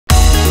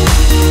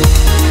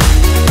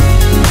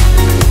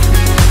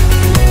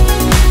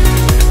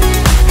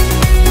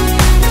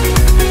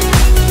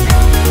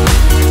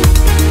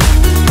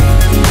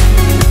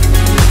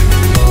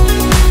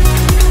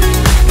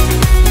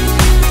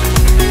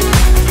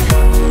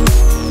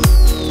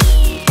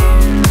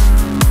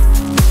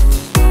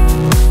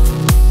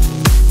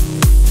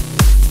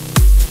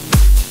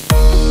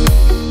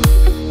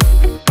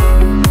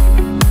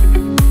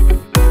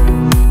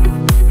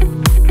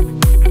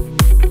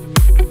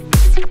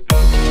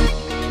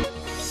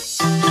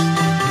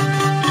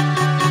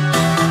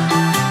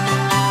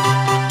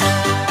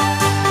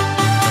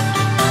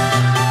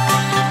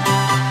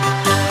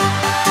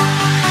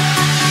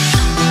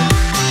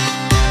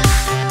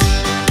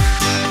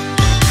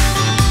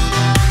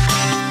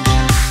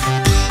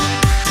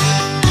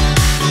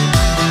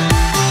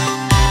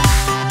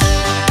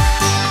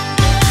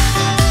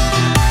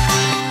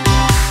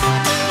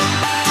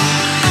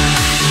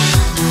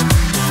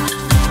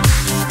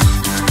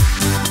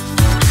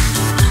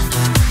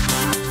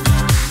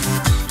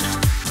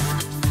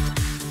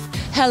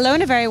Hello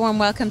and a very warm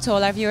welcome to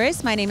all our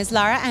viewers. My name is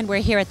Laura and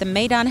we're here at the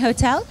Maidan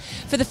Hotel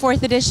for the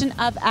 4th edition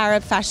of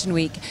Arab Fashion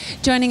Week.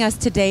 Joining us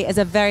today is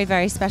a very,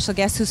 very special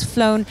guest who's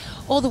flown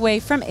all the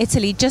way from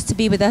Italy just to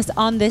be with us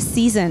on this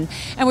season.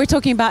 And we're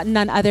talking about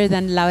none other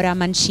than Laura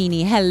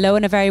Mancini. Hello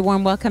and a very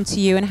warm welcome to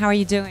you, and how are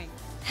you doing?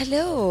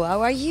 Hello,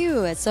 how are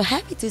you? It's so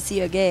happy to see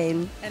you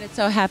again. And it's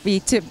so happy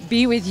to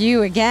be with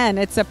you again.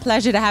 It's a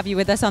pleasure to have you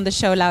with us on the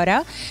show,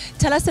 Laura.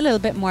 Tell us a little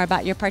bit more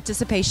about your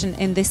participation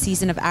in this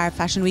season of Arab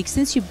Fashion Week.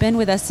 Since you've been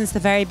with us since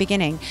the very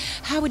beginning,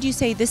 how would you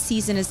say this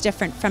season is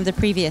different from the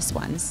previous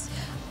ones?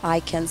 I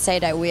can say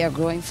that we are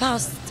growing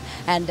fast.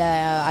 And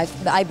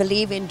I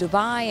believe in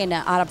Dubai, in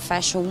Arab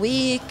Fashion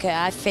Week.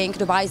 I think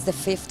Dubai is the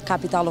 5th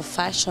capital of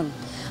fashion.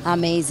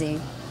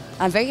 Amazing.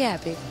 I'm very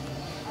happy.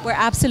 We're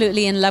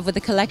absolutely in love with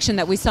the collection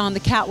that we saw on the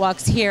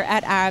catwalks here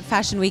at Arab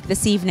Fashion Week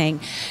this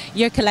evening.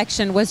 Your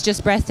collection was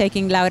just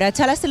breathtaking, Laura.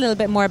 Tell us a little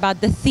bit more about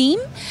the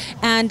theme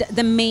and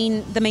the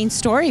main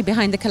story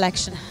behind the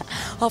collection.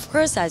 Of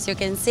course, as you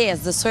can see,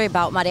 it's the story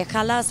about Maria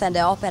Callas and the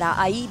opera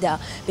Aida,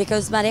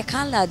 because Maria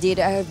Callas did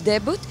her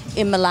debut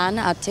in Milan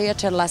at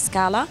Theatre La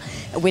Scala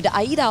with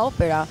Aida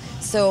opera.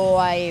 So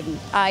I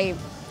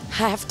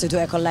have to do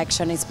a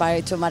collection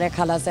inspired to Maria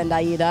Callas and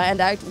Aida, and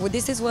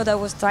this is what I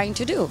was trying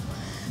to do.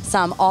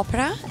 Some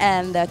opera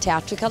and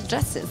theatrical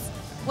dresses.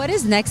 What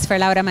is next for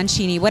Laura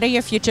Mancini? What are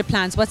your future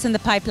plans? What's in the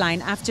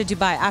pipeline after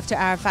Dubai, after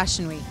Arab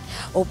Fashion Week?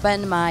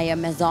 Open my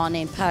maison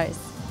in Paris.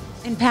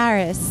 In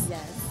Paris?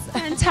 Yes.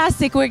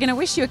 Fantastic. We're going to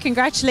wish you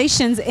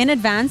congratulations in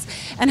advance,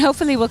 and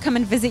hopefully we'll come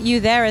and visit you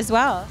there as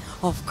well.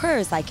 Of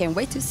course, I can't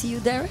wait to see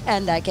you there,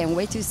 and I can't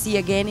wait to see you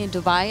again in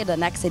Dubai the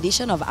next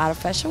edition of Arab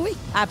Fashion Week.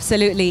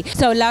 Absolutely.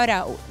 So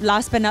Laura,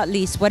 last but not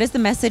least, what is the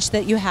message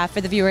that you have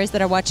for the viewers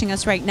that are watching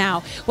us right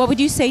now? What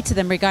would you say to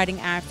them regarding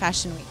Arab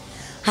Fashion Week?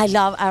 I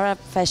love Arab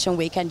Fashion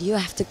Week, and you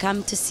have to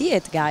come to see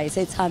it, guys.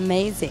 It's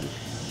amazing.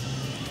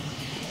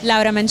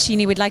 Laura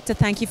Mancini, we'd like to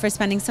thank you for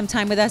spending some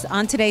time with us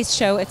on today's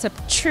show. It's a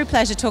true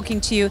pleasure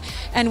talking to you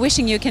and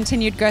wishing you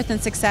continued growth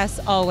and success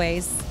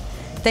always.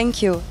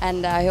 Thank you,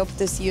 and I hope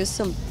to see you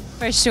soon.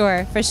 For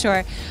sure, for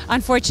sure.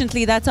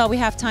 Unfortunately, that's all we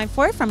have time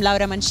for from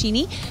Laura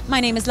Mancini. My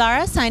name is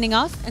Lara, signing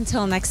off.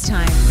 Until next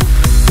time.